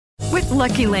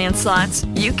Lucky Land Slots,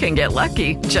 you can get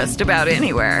lucky just about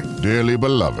anywhere. Dearly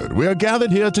beloved, we are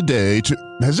gathered here today to...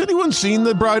 Has anyone seen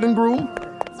the bride and groom?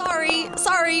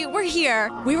 Sorry, we're here.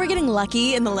 We were getting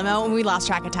lucky in the limo and we lost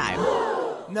track of time.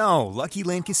 No, Lucky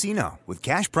Land Casino, with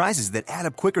cash prizes that add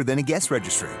up quicker than a guest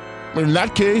registry. In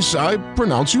that case, I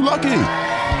pronounce you lucky.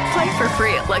 Play for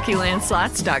free at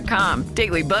LuckyLandSlots.com.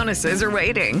 Daily bonuses are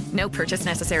waiting. No purchase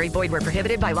necessary. Void where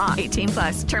prohibited by law.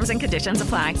 18+. Terms and conditions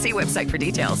apply. See website for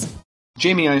details.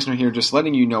 Jamie Eisner here, just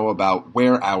letting you know about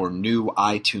where our new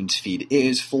iTunes feed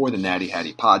is for the Natty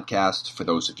Hattie podcast. For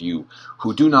those of you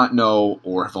who do not know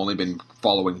or have only been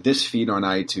following this feed on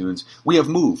iTunes, we have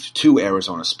moved to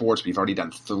Arizona Sports. We've already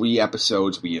done 3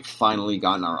 episodes. We have finally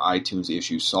gotten our iTunes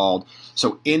issue solved.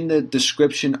 So in the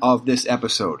description of this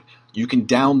episode, you can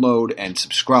download and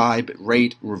subscribe,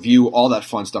 rate, review, all that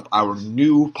fun stuff. Our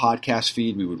new podcast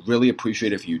feed, we would really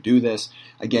appreciate if you do this.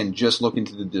 Again, just look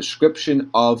into the description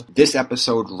of this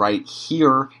episode right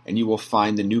here, and you will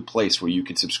find the new place where you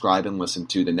can subscribe and listen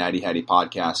to the Natty Hattie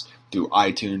podcast through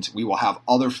iTunes. We will have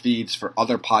other feeds for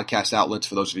other podcast outlets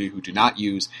for those of you who do not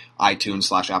use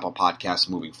iTunes/Apple Podcasts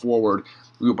moving forward.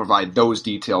 We will provide those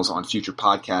details on future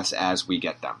podcasts as we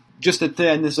get them. Just to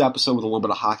end this episode with a little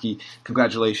bit of hockey,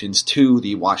 congratulations to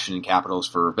the Washington Capitals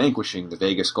for vanquishing the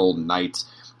Vegas Golden Knights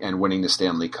and winning the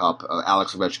Stanley Cup.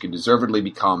 Alex Ovechkin deservedly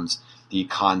becomes the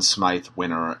Conn Smythe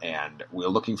winner, and we're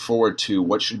looking forward to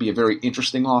what should be a very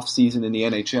interesting offseason in the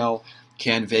NHL.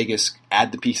 Can Vegas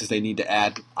add the pieces they need to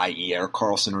add, i.e. Erik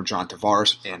Karlsson or John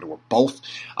Tavares, and or both,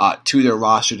 to their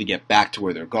roster to get back to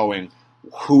where they're going?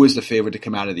 Who is the favorite to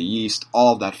come out of the East?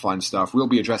 All of that fun stuff. We'll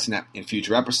be addressing that in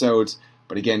future episodes.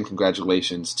 But again,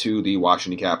 congratulations to the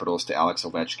Washington Capitals, to Alex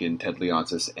Ovechkin, Ted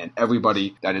Leonsis, and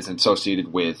everybody that is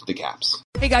associated with the Caps.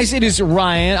 Hey guys, it is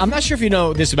Ryan. I'm not sure if you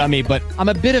know this about me, but I'm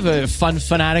a bit of a fun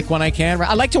fanatic when I can.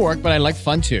 I like to work, but I like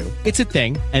fun too. It's a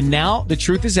thing. And now the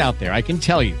truth is out there. I can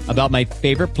tell you about my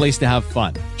favorite place to have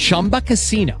fun. Chumba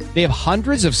Casino. They have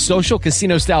hundreds of social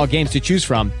casino style games to choose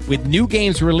from with new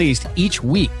games released each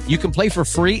week. You can play for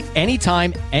free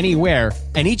anytime, anywhere.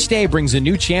 And each day brings a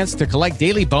new chance to collect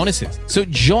daily bonuses. So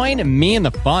join me in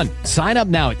the fun. Sign up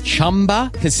now at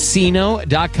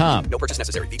ChumbaCasino.com. No purchase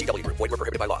necessary. VGW Group. Void where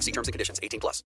prohibited by law. See terms and conditions. 18+.